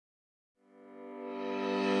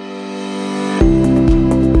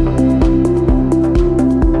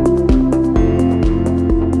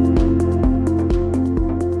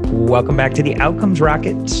Welcome back to the Outcomes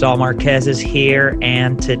Rocket. Saul Marquez is here,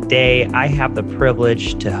 and today I have the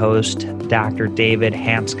privilege to host Dr. David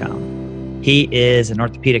Hanscom. He is an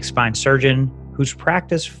orthopedic spine surgeon whose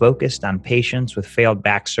practice focused on patients with failed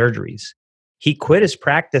back surgeries. He quit his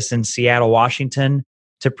practice in Seattle, Washington,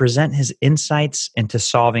 to present his insights into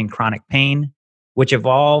solving chronic pain, which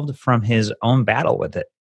evolved from his own battle with it.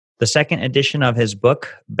 The second edition of his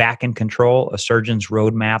book, Back in Control, A Surgeon's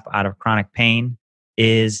Roadmap Out of Chronic Pain,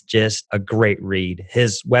 is just a great read.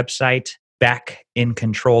 His website,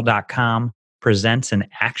 backincontrol.com, presents an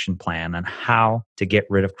action plan on how to get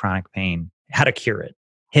rid of chronic pain, how to cure it.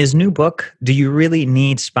 His new book, Do You Really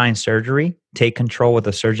Need Spine Surgery? Take Control with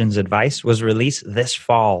a Surgeon's Advice, was released this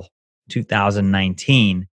fall,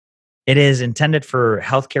 2019. It is intended for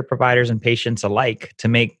healthcare providers and patients alike to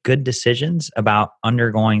make good decisions about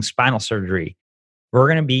undergoing spinal surgery. We're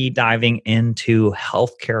going to be diving into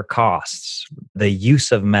healthcare costs, the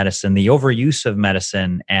use of medicine, the overuse of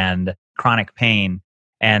medicine, and chronic pain.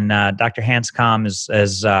 And Dr. Hanscom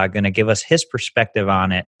is going to give us his perspective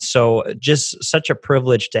on it. So just such a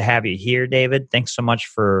privilege to have you here, David. Thanks so much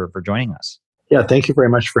for joining us. Yeah, thank you very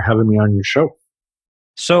much for having me on your show.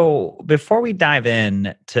 So before we dive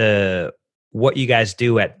in to what you guys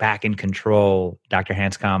do at Back in Control, Dr.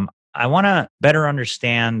 Hanscom, I want to better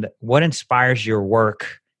understand what inspires your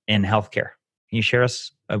work in healthcare. Can you share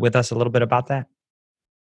with us a little bit about that?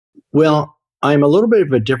 Well, I'm a little bit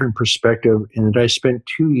of a different perspective in that I spent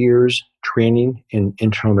 2 years training in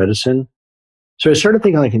internal medicine. So I started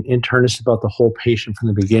thinking like an internist about the whole patient from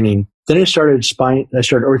the beginning. Then I started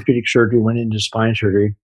orthopedic surgery, went into spine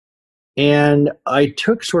surgery. And I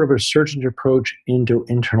took sort of a surgeon's approach into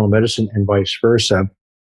internal medicine and vice versa.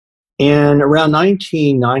 And around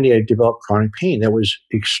 1990, I developed chronic pain that was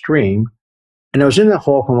extreme. And I was in that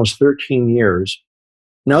hole for almost 13 years.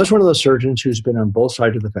 And I was one of those surgeons who's been on both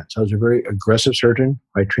sides of the fence. I was a very aggressive surgeon.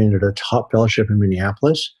 I trained at a top fellowship in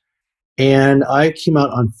Minneapolis. And I came out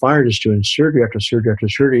on fire just doing surgery after surgery after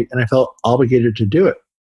surgery. And I felt obligated to do it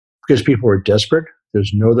because people were desperate.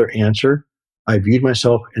 There's no other answer. I viewed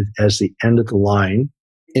myself as the end of the line.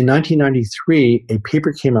 In 1993, a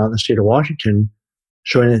paper came out in the state of Washington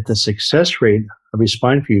showing that the success rate of a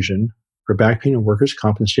spine fusion for back pain and workers'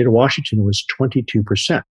 comp in the state of Washington was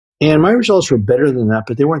 22%. And my results were better than that,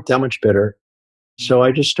 but they weren't that much better. So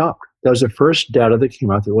I just stopped. That was the first data that came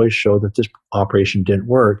out that really showed that this operation didn't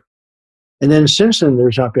work. And then since then,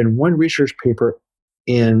 there's not been one research paper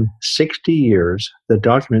in 60 years that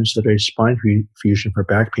documents that a spine fusion for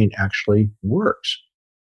back pain actually works.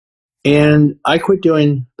 And I quit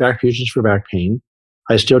doing back fusions for back pain.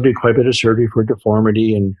 I still do quite a bit of surgery for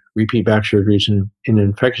deformity and repeat back surgeries and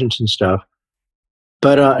infections and stuff.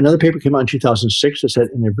 But another paper came out in 2006 that said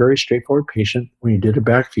in a very straightforward patient, when you did a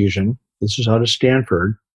back fusion, this is out of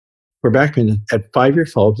Stanford, for back pain, at 5-year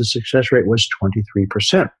follow-up, the success rate was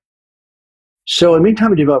 23%. So in the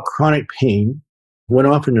meantime, I developed chronic pain, went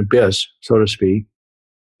off an abyss, so to speak,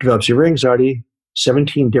 developed severe anxiety,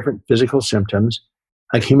 17 different physical symptoms.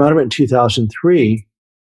 I came out of it in 2003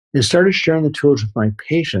 and started sharing the tools with my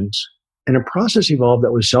patients. And a process evolved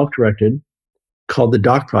that was self-directed called the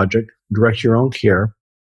Doc Project, Direct Your Own Care.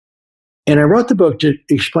 And I wrote the book to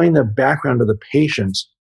explain the background of the patients,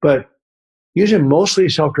 but using mostly a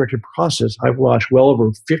self-directed process, I've watched well over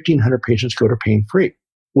 1,500 patients go to pain-free,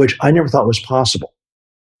 which I never thought was possible.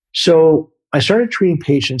 So I started treating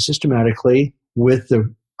patients systematically with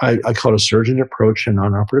I call it a surgeon approach to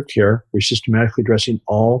non-operative care. We're systematically addressing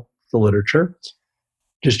all the literature,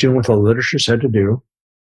 just doing what the literature said to do.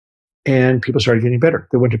 And people started getting better.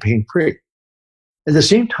 They went to pain-free. At the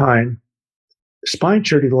same time, spine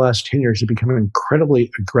surgery the last 10 years has become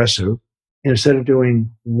incredibly aggressive. And instead of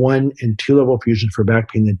doing 1 and 2 level fusions for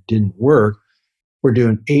back pain that didn't work, we're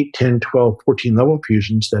doing 8, 10, 12, 14 level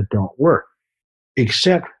fusions that don't work,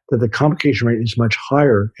 except that the complication rate is much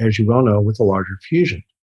higher, as you well know, with the larger fusion.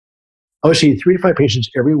 I would see 3 to 5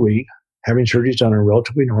 patients every week having surgeries done on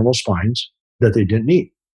relatively normal spines that they didn't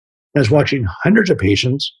need. I was watching hundreds of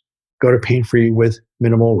patients go to pain-free with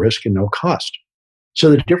minimal risk and no cost.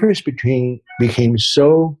 So the difference became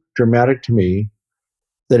so dramatic to me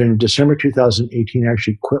that in December 2018, I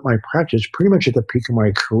actually quit my practice pretty much at the peak of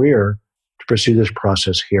my career to pursue this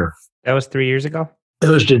process here. That was 3 years ago? It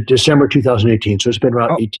was December 2018, so it's been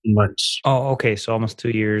about 18 months. Oh, okay. So almost 2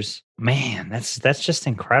 years. Man, that's just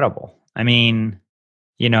incredible. I mean,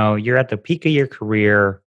 you're at the peak of your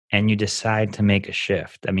career and you decide to make a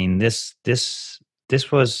shift. I mean, this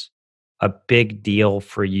was a big deal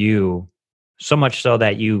for you, so much so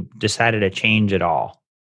that you decided to change it all.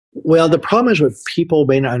 Well, the problem is what people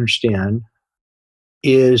may not understand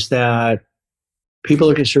is that People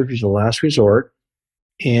look at surgery as a last resort,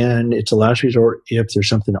 and it's a last resort if there's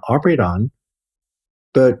something to operate on.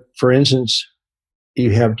 But for instance,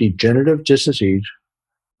 you have degenerative disc disease,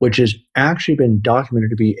 which has actually been documented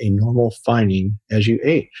to be a normal finding as you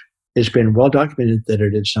age. It's been well documented that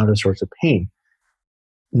it is not a source of pain.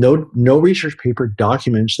 No research paper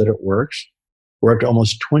documents that it works. We're up to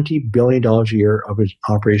almost $20 billion a year of an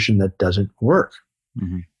operation that doesn't work.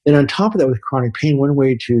 Mm-hmm. And on top of that, with chronic pain, one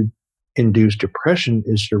way to induce depression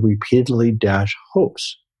is to repeatedly dash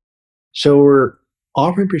hopes. So we're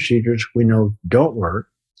offering procedures we know don't work.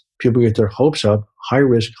 People get their hopes up, high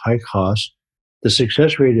risk, high cost. The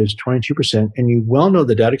success rate is 22%. And you well know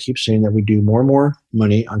the data keeps saying that we do more and more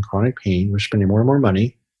money on chronic pain. We're spending more and more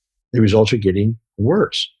money. The results are getting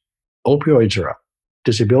worse. Opioids are up.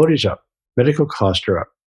 Disabilities up. Medical costs are up.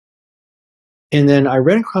 And then I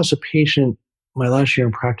ran across a patient my last year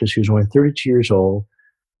in practice who was only 32 years old.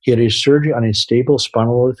 He had a surgery on a stable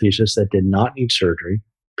spondylolisthesis that did not need surgery,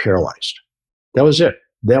 paralyzed. That was it.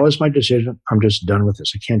 That was my decision. I'm just done with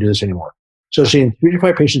this. I can't do this anymore. So seeing 3 to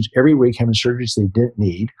 5 patients every week having surgeries they didn't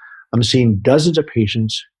need. I'm seeing dozens of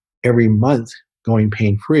patients every month going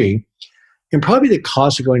pain-free. And probably the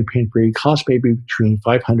cost of going pain-free costs maybe between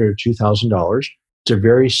 $500 to $2,000. It's a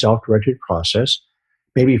very self-directed process,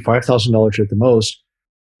 maybe $5,000 at the most.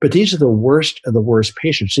 But these are the worst of the worst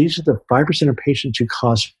patients. These are the 5% of patients who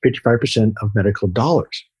cost 55% of medical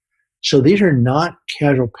dollars. So these are not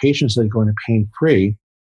casual patients that are going to pain-free.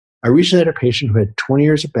 I recently had a patient who had 20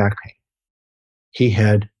 years of back pain. He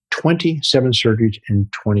had 27 surgeries in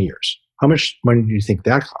 20 years. How much money do you think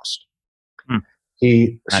that cost?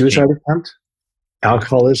 Suicide attempt,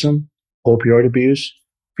 alcoholism, opioid abuse,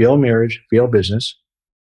 failed marriage, failed business.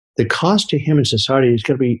 The cost to him in society is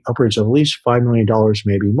going to be upwards of at least $5 million,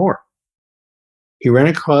 maybe more. He ran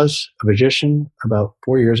across a physician about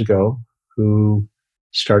 4 years ago who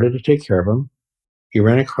started to take care of him. He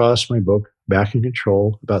ran across my book, Back in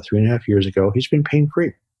Control, about 3.5 years ago. He's been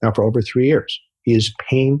pain-free now for over 3 years. He is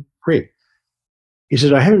pain-free. He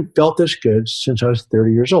said, I haven't felt this good since I was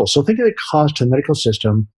 30 years old. So think of the cost to the medical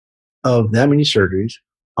system of that many surgeries,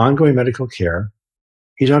 ongoing medical care.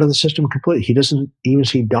 He's out of the system completely. He doesn't even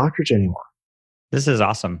see doctors anymore. This is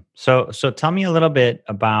awesome. So tell me a little bit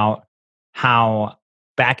about how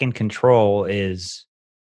Back in Control is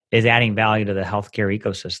adding value to the healthcare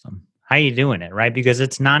ecosystem. How are you doing it, right? Because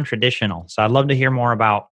it's non-traditional. So I'd love to hear more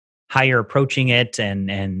about how you're approaching it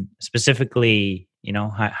and specifically,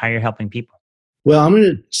 how you're helping people. Well, I'm going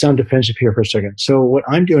to sound defensive here for a second. So what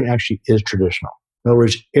I'm doing actually is traditional. In other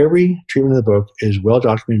words, every treatment in the book is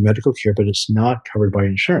well-documented medical care, but it's not covered by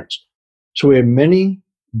insurance. So we have many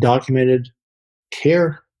documented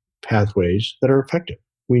care pathways that are effective.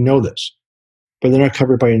 We know this, but they're not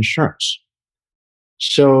covered by insurance.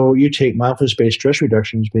 So you take mindfulness-based stress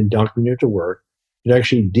reduction has been documented to work. It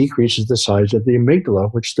actually decreases the size of the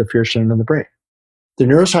amygdala, which is the fear center in the brain. The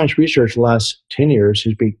neuroscience research the last 10 years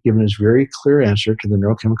has been given us very clear answer to the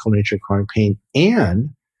neurochemical nature of chronic pain.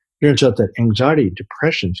 And it turns out that anxiety,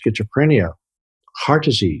 depression, schizophrenia, heart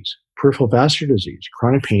disease, peripheral vascular disease,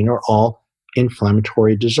 chronic pain are all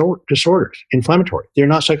inflammatory disorders. Inflammatory. They're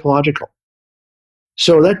not psychological.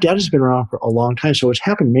 So that data has been around for a long time. So what's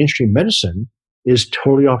happened in mainstream medicine is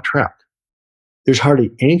totally off track. There's hardly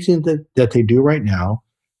anything that they do right now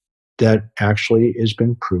that actually has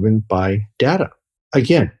been proven by data.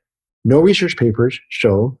 Again, no research papers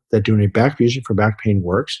show that doing a back fusion for back pain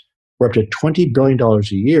works. We're up to $20 billion a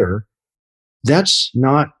year. That's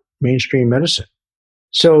not mainstream medicine.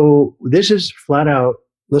 So this is flat out,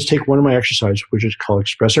 let's take one of my exercises, which is called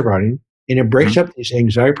expressive writing, and it breaks up these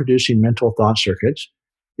anxiety-producing mental thought circuits.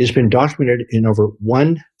 It's been documented in over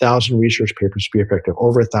 1,000 research papers to be effective,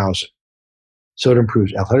 over 1,000. So it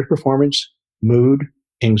improves athletic performance, mood,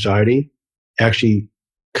 anxiety, actually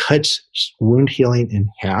cuts wound healing in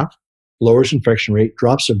half, lowers infection rate,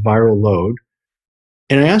 drops the viral load.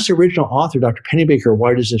 And I asked the original author, Dr. Pennebaker,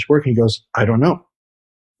 why does this work? And he goes, I don't know.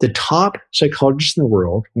 The top psychologists in the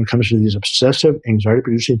world, when it comes to these obsessive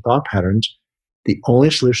anxiety-producing thought patterns, the only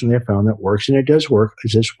solution they have found that works, and it does work,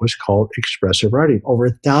 is this what's called expressive writing. Over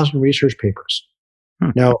 1,000 research papers.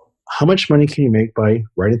 Now, how much money can you make by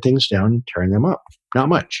writing things down and tearing them up? Not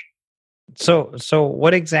much. So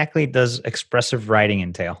what exactly does expressive writing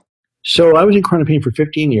entail? So I was in chronic pain for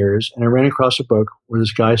 15 years, and I ran across a book where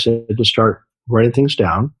this guy said to start writing things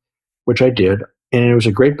down, which I did. And it was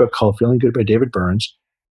a great book called Feeling Good by David Burns.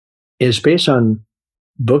 It's based on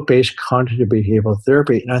book-based cognitive behavioral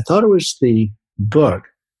therapy. And I thought it was the book.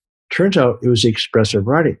 Turns out it was the expressive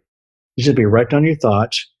writing. You simply write down your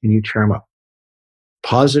thoughts and you tear them up.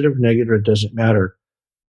 Positive, negative, it doesn't matter.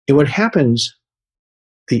 And what happens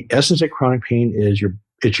the essence of chronic pain is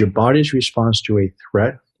it's your body's response to a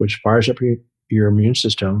threat, which fires up your immune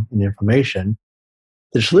system and inflammation.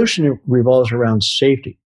 The solution revolves around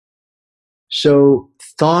safety. So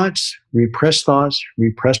repressed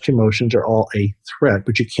emotions are all a threat,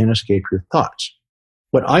 but you can't escape your thoughts.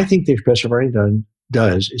 What I think the expressive writing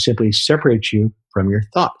does is simply separate you from your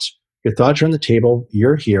thoughts. Your thoughts are on the table.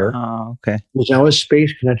 You're here. Oh, okay. There's now a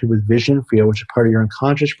space connected with vision and feel, which is part of your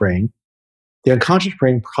unconscious brain. The unconscious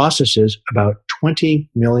brain processes about 20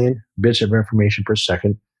 million bits of information per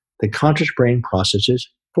second. The conscious brain processes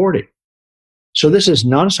 40. So this is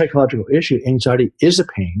not a psychological issue. Anxiety is a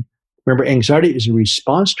pain. Remember, anxiety is a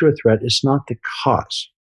response to a threat. It's not the cause.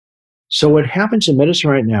 So what happens in medicine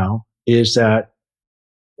right now is that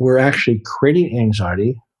we're actually creating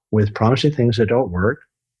anxiety with promising things that don't work.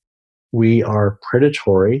 We are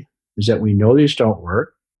predatory, is that we know these don't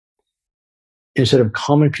work. Instead of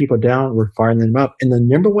calming people down, we're firing them up. And the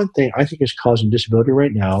number one thing I think is causing disability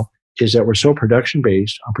right now is that we're so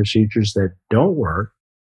production-based on procedures that don't work,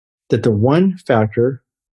 that the one factor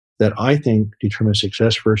that I think determines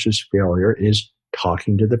success versus failure is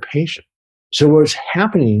talking to the patient. So what's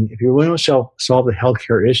happening, if you're willing to solve the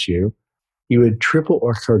healthcare issue, you would triple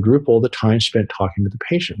or quadruple the time spent talking to the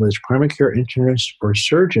patient. Whether it's primary care internist or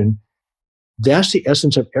surgeon, that's the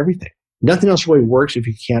essence of everything. Nothing else really works if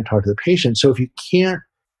you can't talk to the patient. So if you can't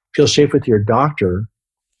feel safe with your doctor,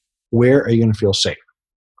 where are you going to feel safe?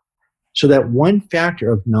 So that one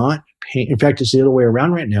factor of not paying, in fact, it's the other way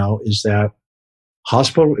around right now, is that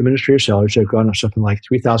hospital administrator salaries have gone up something like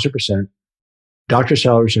 3,000%. Doctor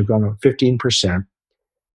salaries have gone up 15%.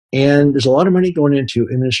 And there's a lot of money going into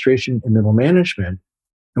administration and middle management.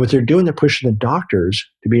 And what they're doing, they're pushing the doctors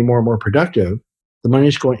to be more and more productive. The money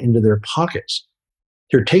is going into their pockets.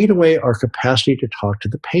 They're taking away our capacity to talk to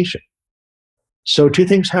the patient. So two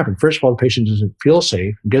things happen. First of all, the patient doesn't feel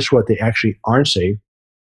safe. And guess what? They actually aren't safe.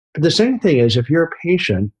 But the second thing is, if you're a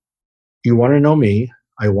patient, you want to know me,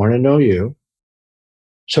 I want to know you.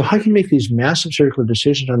 So how can you make these massive surgical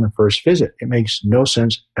decisions on the first visit? It makes no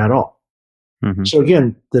sense at all. Mm-hmm. So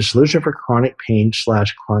again, the solution for chronic pain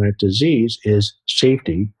 / chronic disease is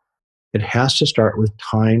safety. It has to start with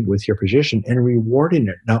time with your physician and rewarding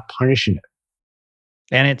it, not punishing it.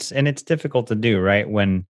 And it's difficult to do, right?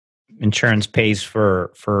 When insurance pays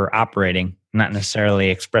for operating, not necessarily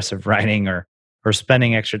expressive writing or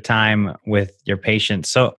spending extra time with your patient.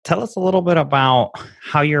 So tell us a little bit about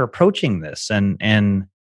how you're approaching this and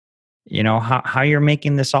you know how you're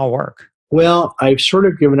making this all work. Well, I've sort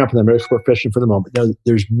of given up on the medical profession for the moment. Now,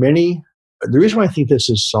 the reason why I think this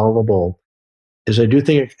is solvable is I do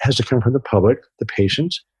think it has to come from the public, the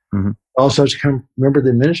patients. Mm-hmm. Also, remember, the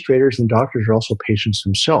administrators and doctors are also patients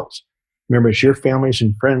themselves. Remember, it's your families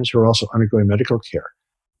and friends who are also undergoing medical care.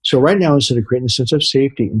 So right now, instead of creating a sense of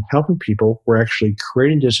safety and helping people, we're actually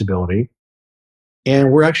creating disability,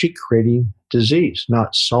 and we're actually creating disease,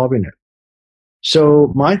 not solving it.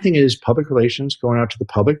 So my thing is public relations, going out to the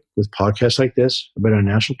public with podcasts like this. I've been on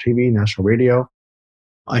national TV, national radio.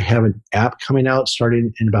 I have an app coming out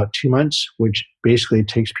starting in about 2 months, which basically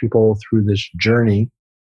takes people through this journey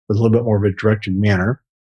with a little bit more of a directed manner.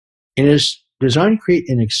 And it's designed to create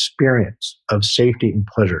an experience of safety and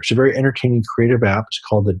pleasure. It's a very entertaining, creative app. It's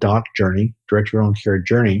called the Doc Journey, Direct Your Own Care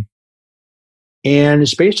Journey. And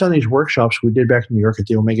it's based on these workshops we did back in New York at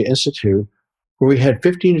the Omega Institute, where we had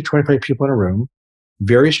 15 to 25 people in a room,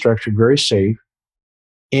 very structured, very safe.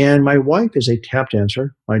 And my wife is a tap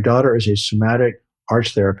dancer. My daughter is a somatic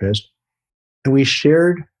arts therapist. And we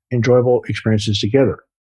shared enjoyable experiences together.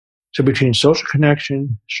 So between social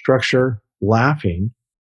connection, structure, laughing,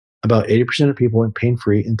 about 80% of people went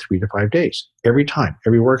pain-free in 3 to 5 days, every time,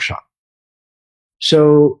 every workshop.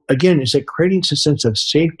 So again, it's like creating a sense of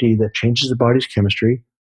safety that changes the body's chemistry,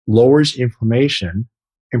 lowers inflammation,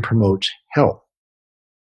 and promotes health.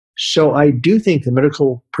 So I do think the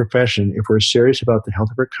medical profession, if we're serious about the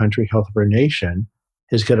health of our country, health of our nation,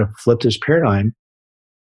 has got to flip this paradigm.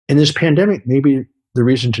 And this pandemic may be the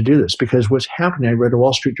reason to do this, because what's happening, I read a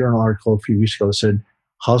Wall Street Journal article a few weeks ago that said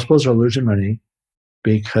hospitals are losing money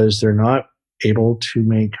because they're not able to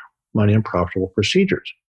make money on profitable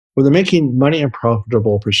procedures. Well, they're making money on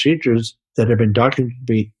profitable procedures that have been documented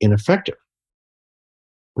to be ineffective,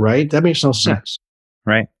 right? That makes no sense.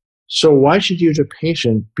 Right. So why should you as a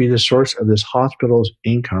patient be the source of this hospital's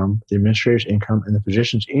income, the administrator's income, and the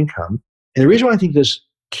physician's income? And the reason why I think this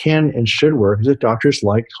can and should work is that doctors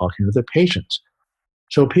like talking to the patients.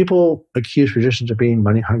 So people accuse physicians of being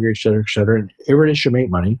money hungry, et cetera, and everybody should make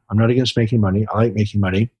money. I'm not against making money. I like making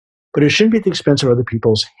money. But it shouldn't be at the expense of other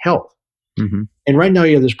people's health. Mm-hmm. And right now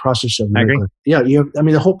you have this process of I agree.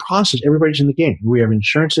 the whole process, everybody's in the game. We have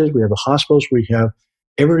insurances, we have the hospitals, we have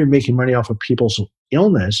everybody making money off of people's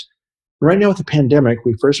illness. Right now with the pandemic,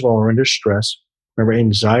 we first of all are under stress. Remember,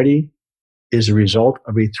 anxiety is a result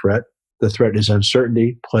of a threat. The threat is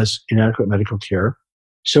uncertainty plus inadequate medical care.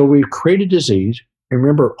 So we've created disease. And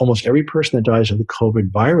remember, almost every person that dies of the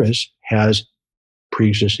COVID virus has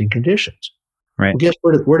pre-existing conditions. Right. Well, guess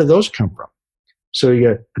where do those come from? So you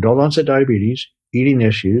get adult onset diabetes, eating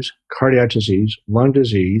issues, cardiac disease, lung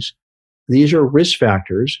disease. These are risk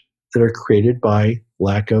factors that are created by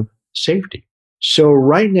lack of safety. So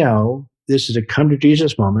right now, this is a come to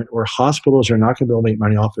Jesus moment where hospitals are not going to be able to make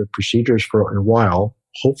money off of procedures for a while,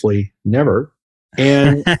 hopefully never.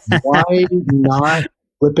 And why not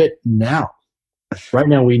flip it now? Right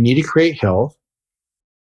now, we need to create health.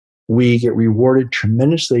 We get rewarded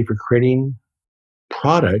tremendously for creating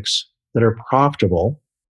products that are profitable,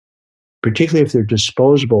 particularly if they're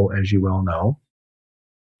disposable, as you well know.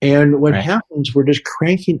 And what Right. happens, we're just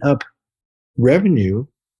cranking up revenue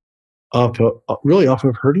off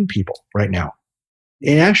of hurting people right now.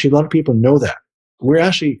 And actually, a lot of people know that. We're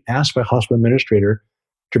actually asked by a hospital administrator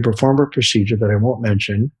to perform a procedure that I won't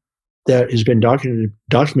mention that has been documented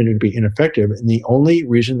to be ineffective. And the only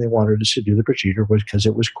reason they wanted us to do the procedure was because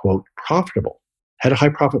it was, quote, profitable, had a high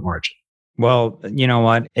profit margin. Well, you know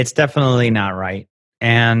what? It's definitely not right.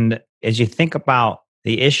 And as you think about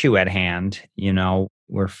the issue at hand,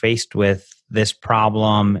 we're faced with this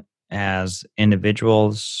problem as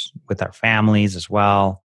individuals, with our families as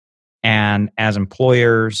well, and as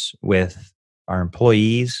employers with our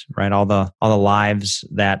employees, right? All the lives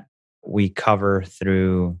that we cover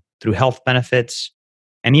through health benefits.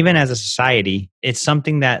 And even as a society, it's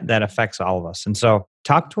something that affects all of us. And so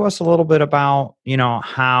talk to us a little bit about,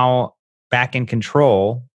 how Back in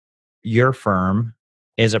Control, your firm,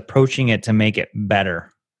 is approaching it to make it better,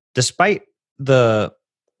 despite the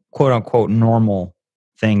quote unquote normal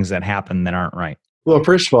things that happen that aren't right. Well,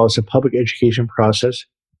 first of all, it's a public education process.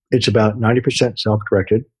 It's about 90%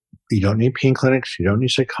 self-directed. You don't need pain clinics. You don't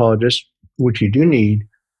need psychologists. What you do need,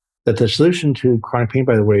 that the solution to chronic pain,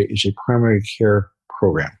 by the way, is a primary care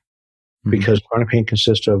program. Mm-hmm. Because chronic pain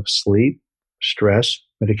consists of sleep, stress,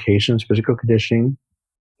 medications, physical conditioning.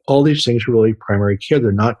 All these things are really primary care.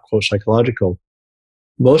 They're not, quote, psychological.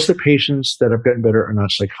 Most of the patients that have gotten better are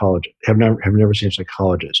not psychologists, have never seen a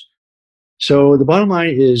psychologist. So the bottom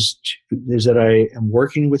line is that I am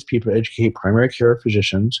working with people to educate primary care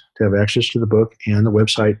physicians to have access to the book and the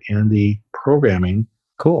website and the programming.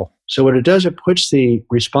 Cool. So what it does, it puts the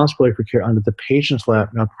responsibility for care under the patient's lap,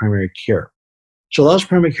 not primary care. So it allows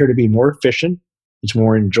primary care to be more efficient, it's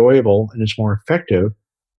more enjoyable, and it's more effective.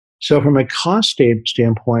 So from a cost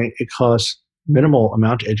standpoint, it costs minimal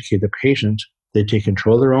amount to educate the patients. They take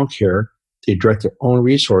control of their own care. They direct their own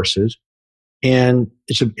resources. And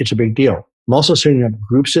it's a big deal. I'm also setting up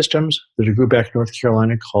group systems. There's a group back in North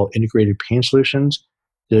Carolina called Integrated Pain Solutions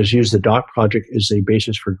that has used the DOC project as a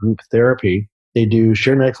basis for group therapy. They do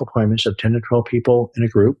shared medical appointments of 10 to 12 people in a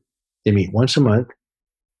group. They meet once a month.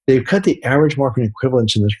 They've cut the average morphine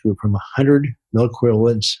equivalence in this group from 100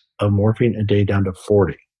 milliequivalents of morphine a day down to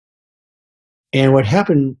 40. And what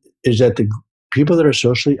happened is that the people that are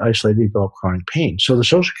socially isolated develop chronic pain. So the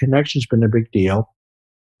social connection has been a big deal.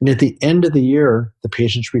 And at the end of the year, the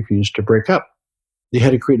patients refused to break up. They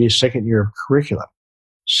had to create a second year of curriculum.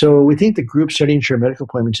 So we think the group setting shared medical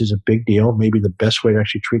appointments is a big deal, maybe the best way to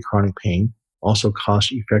actually treat chronic pain, also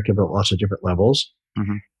cost effective at lots of different levels.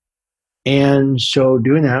 Mm-hmm. And so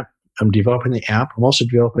doing that, I'm developing the app. I'm also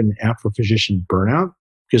developing an app for physician burnout,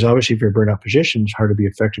 because obviously if you're a burnout physician, it's hard to be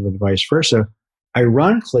effective and vice versa.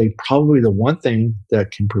 Ironically, probably the one thing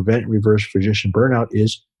that can prevent and reverse physician burnout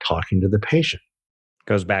is talking to the patient.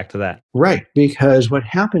 Goes back to that. Right, because what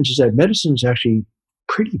happens is that medicine is actually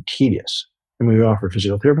pretty tedious. And we offer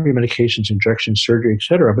physical therapy, medications, injections, surgery, et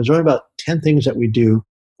cetera. But there's only about 10 things that we do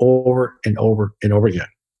over and over and over again.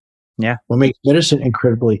 Yeah. What makes medicine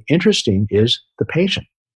incredibly interesting is the patient.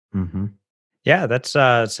 Mm-hmm. Yeah, that's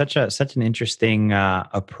such an interesting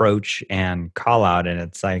approach and call out. And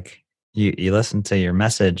it's like you listen to your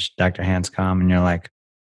message, Dr. Hanscom, and you're like,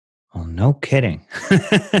 oh, no kidding.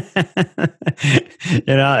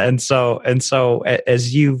 And so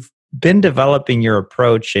as you've been developing your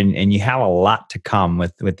approach and you have a lot to come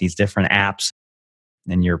with these different apps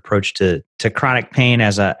and your approach to chronic pain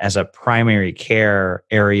as a primary care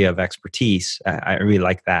area of expertise, I really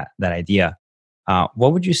like that idea.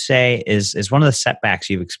 What would you say is one of the setbacks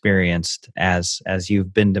you've experienced as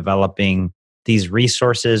you've been developing these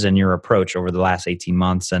resources and your approach over the last 18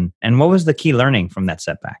 months? And what was the key learning from that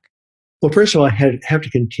setback? Well, first of all, have to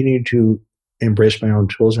continue to embrace my own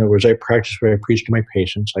tools. In other words, I practice what I preach to my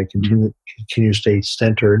patients. I continue to stay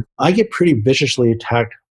centered. I get pretty viciously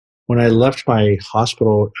attacked. When I left my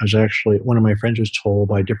hospital, I was actually, one of my friends was told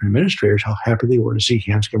by different administrators how happy they were to see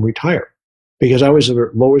Hanscom retire. Because I was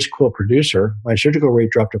the lowest quill producer, my surgical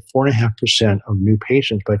rate dropped to 4.5% of new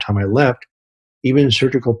patients by the time I left. Even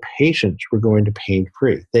surgical patients were going to pain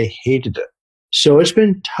free. They hated it. So it's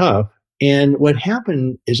been tough. And what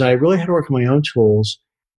happened is I really had to work on my own tools,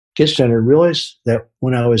 get centered, realize that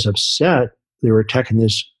when I was upset, they were attacking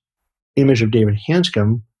this image of David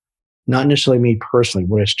Hanscom, not necessarily me personally,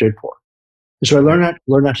 what I stood for. And so I learned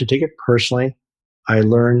not to take it personally. I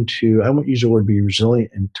learned to, I won't use the word be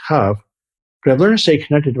resilient and tough, but I've learned to stay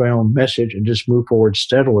connected to my own message and just move forward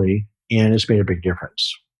steadily. And it's made a big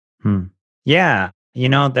difference. Yeah.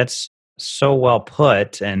 That's so well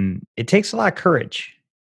put. And it takes a lot of courage.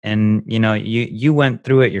 And, you went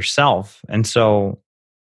through it yourself. And so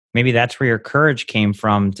maybe that's where your courage came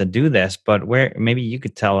from to do this. But maybe you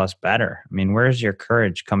could tell us better. I mean, where's your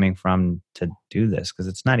courage coming from to do this? Because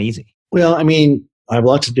it's not easy. Well, I have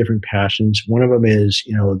lots of different passions. One of them is,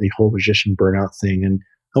 the whole physician burnout thing. And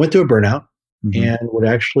I went through a burnout. And what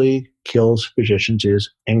actually kills physicians is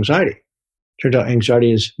anxiety. Turns out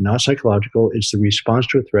anxiety is not psychological. It's the response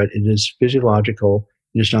to a threat. It is physiological.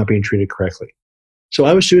 And it's not being treated correctly. So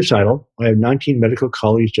I was suicidal. I have 19 medical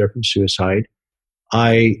colleagues dead from suicide.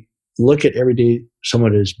 I look at every day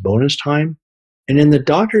somewhat as bonus time. And in the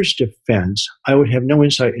doctor's defense, I would have no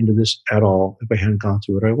insight into this at all if I hadn't gone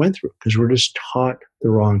through what I went through, because we're just taught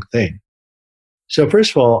the wrong thing. So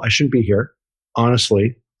first of all, I shouldn't be here.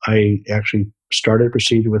 Honestly, I actually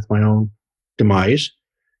proceeded with my own demise.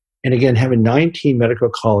 And again, having 19 medical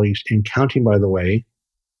colleagues and counting, by the way,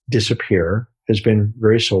 disappear has been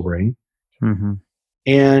very sobering.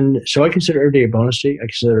 And so I consider every day a bonus day. I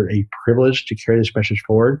consider it a privilege to carry this message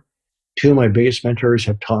forward. Two of my biggest mentors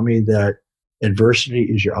have taught me that adversity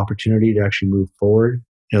is your opportunity to actually move forward.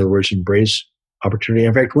 In other words, embrace opportunity.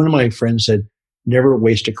 In fact, one of my friends said, never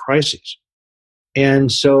waste a crisis.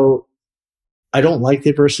 And so I don't like the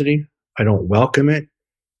adversity. I don't welcome it.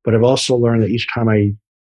 But I've also learned that each time it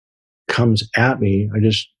comes at me, I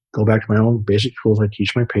just go back to my own basic tools I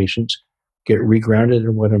teach my patients, get regrounded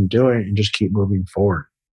in what I'm doing, and just keep moving forward.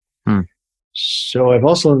 So I've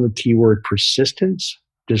also learned the key word persistence,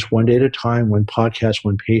 just one day at a time, one podcast,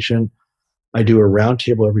 one patient. I do a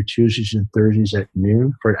roundtable every Tuesdays and Thursdays at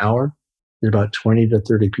noon for an hour. There's about 20 to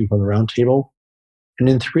 30 people on the roundtable. And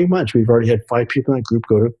in 3 months, we've already had 5 people in that group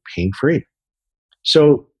go to pain-free.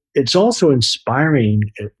 So it's also inspiring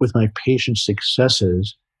with my patient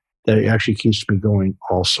successes that it actually keeps me going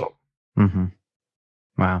also.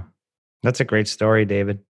 Wow. That's a great story,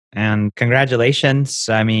 David. And congratulations.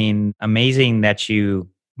 Amazing that you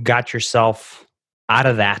got yourself out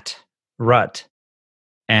of that rut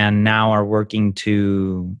and now are working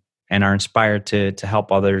and are inspired to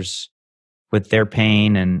help others with their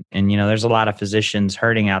pain. And there's a lot of physicians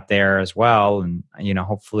hurting out there as well. And,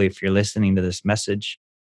 hopefully if you're listening to this message,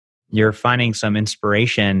 you're finding some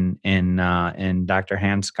inspiration in Dr.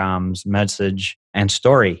 Hanscom's message and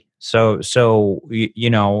story. So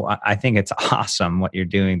I think it's awesome what you're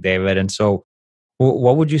doing, David. And so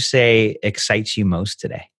what would you say excites you most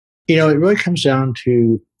today? It really comes down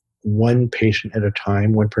to one patient at a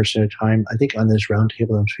time, one person at a time. I think on this roundtable,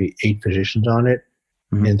 there must be 8 physicians on it,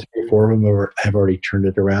 and 3 or 4 of them have already turned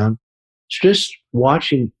it around. So just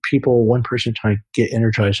watching people, one person at a time, get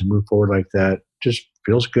energized and move forward like that just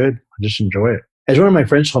feels good. I just enjoy it. As one of my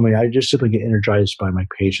friends told me, I just simply get energized by my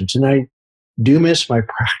patients. And I do miss my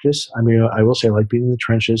practice. I will say I like being in the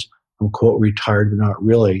trenches. I'm, quote, retired, but not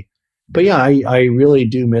really. But yeah, I really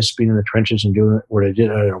do miss being in the trenches and doing what I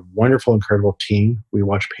did. I had a wonderful, incredible team. We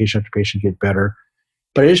watched patient after patient get better.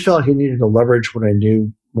 But I just felt like I needed to leverage what I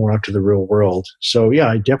knew more out to the real world. So yeah,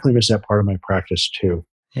 I definitely miss that part of my practice too.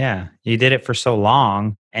 Yeah, you did it for so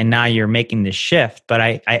long and now you're making the shift. But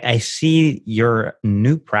I see your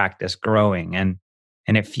new practice growing and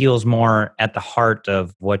it feels more at the heart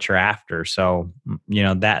of what you're after. So,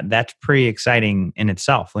 that's pretty exciting in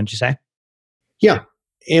itself, wouldn't you say? Yeah.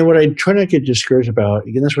 And what I try not to get discouraged about,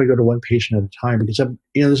 again, that's why I go to one patient at a time, because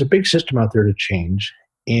there's a big system out there to change.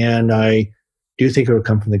 And I do think it will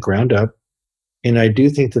come from the ground up. And I do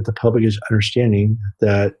think that the public is understanding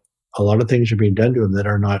that a lot of things are being done to them that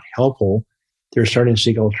are not helpful. They're starting to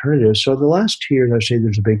seek alternatives. So the last 2 years, I'd say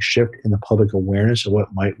there's a big shift in the public awareness of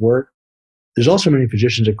what might work. There's also many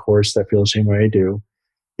physicians, of course, that feel the same way I do.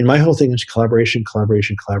 And my whole thing is collaboration,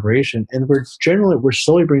 collaboration, collaboration. And we're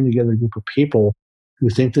slowly bringing together a group of people who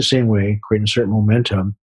think the same way, creating a certain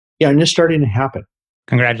momentum. Yeah, and it's starting to happen.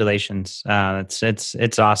 Congratulations.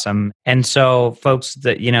 It's awesome. And so folks,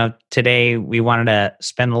 that today we wanted to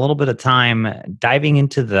spend a little bit of time diving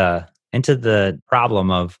into the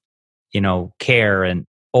problem of care and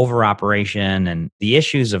over operation and the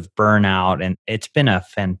issues of burnout. And it's been a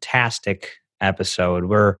fantastic episode.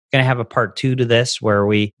 We're going to have a part 2 to this where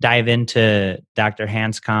we dive into Dr.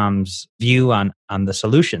 Hanscom's view on the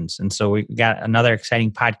solutions. And so we got another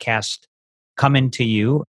exciting podcast coming to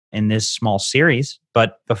you in this small series.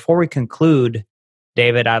 But before we conclude,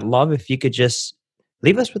 David, I'd love if you could just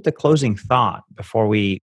leave us with the closing thought before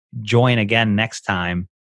we join again next time.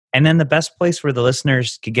 And then the best place where the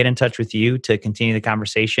listeners could get in touch with you to continue the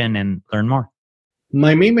conversation and learn more.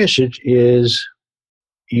 My main message is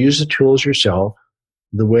use the tools yourself.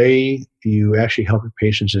 The way you actually help your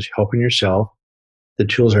patients is helping yourself. The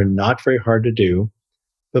tools are not very hard to do,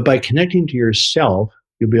 but by connecting to yourself,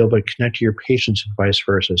 you'll be able to connect to your patients and vice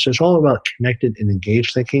versa. So it's all about connected and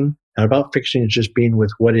engaged thinking, and about fixing is just being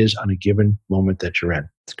with what is on a given moment that you're in.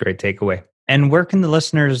 It's a great takeaway. And where can the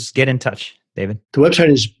listeners get in touch, David? The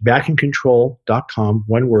website is backincontrol.com,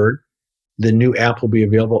 one word. The new app will be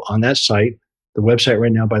available on that site. The website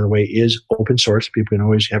right now, by the way, is open source. People can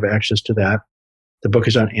always have access to that. The book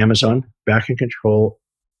is on Amazon, Back in Control,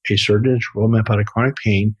 A Surgeon's Roadmap Out of Chronic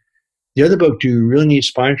Pain. The other book, Do You Really Need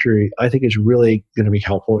Spine Surgery?, I think is really going to be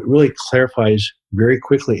helpful. It really clarifies very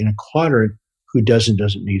quickly in a quadrant who doesn't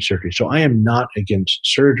need surgery. So I am not against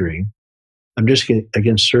surgery. I'm just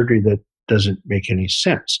against surgery that doesn't make any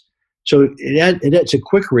sense. So it's a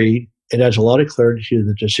quick read. It adds a lot of clarity to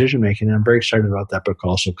the decision making. And I'm very excited about that book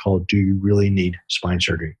also, called Do You Really Need Spine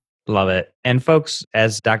Surgery? Love it. And folks,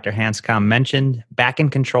 as Dr. Hanscom mentioned,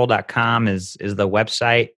 backincontrol.com is the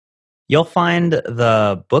website. You'll find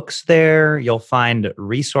the books there. You'll find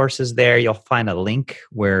resources there. You'll find a link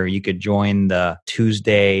where you could join the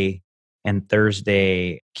Tuesday and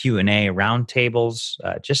Thursday Q&A roundtables.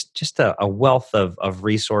 Just a wealth of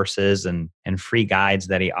resources and free guides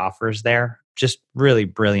that he offers there. Just really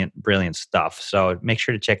brilliant stuff. So make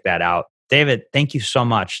sure to check that out. David, thank you so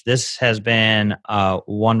much. This has been a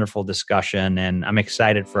wonderful discussion, and I'm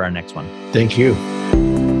excited for our next one. Thank you.